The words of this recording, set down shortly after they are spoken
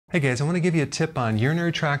Hey guys, I want to give you a tip on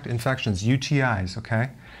urinary tract infections, UTIs, okay?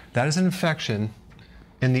 That is an infection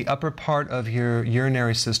in the upper part of your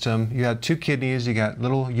urinary system. You got two kidneys, you got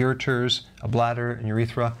little ureters, a bladder, and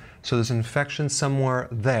urethra. So there's an infection somewhere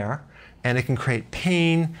there, and it can create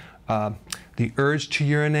pain, the urge to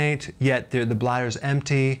urinate, yet the bladder is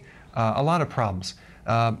empty, a lot of problems.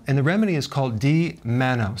 And the remedy is called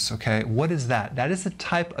D-Mannose, okay? What is that? That is the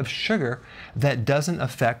type of sugar that doesn't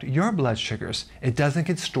affect your blood sugars. It doesn't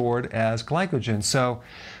get stored as glycogen. So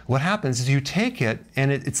what happens is you take it,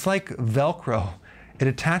 and it's like Velcro. It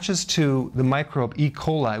attaches to the microbe E.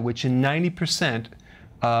 coli, which in 90%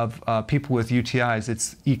 of people with UTIs,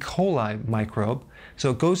 it's E. coli microbe.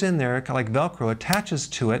 So it goes in there, kind of like Velcro, attaches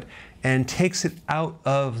to it, and takes it out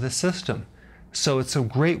of the system. So it's a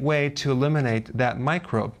great way to eliminate that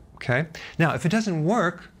microbe, okay? Now, if it doesn't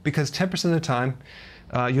work, because 10% of the time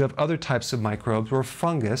you have other types of microbes or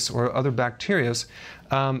fungus or other bacteria,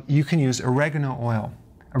 you can use oregano oil.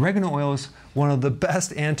 Oregano oil is one of the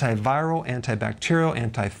best antiviral, antibacterial,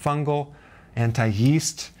 antifungal,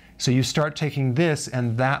 anti-yeast. So you start taking this,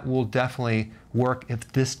 and that will definitely work if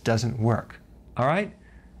this doesn't work. All right?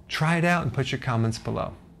 Try it out and put your comments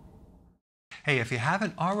below. Hey, if you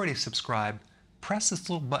haven't already subscribed, press this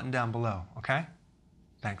little button down below, okay?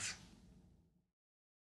 Thanks.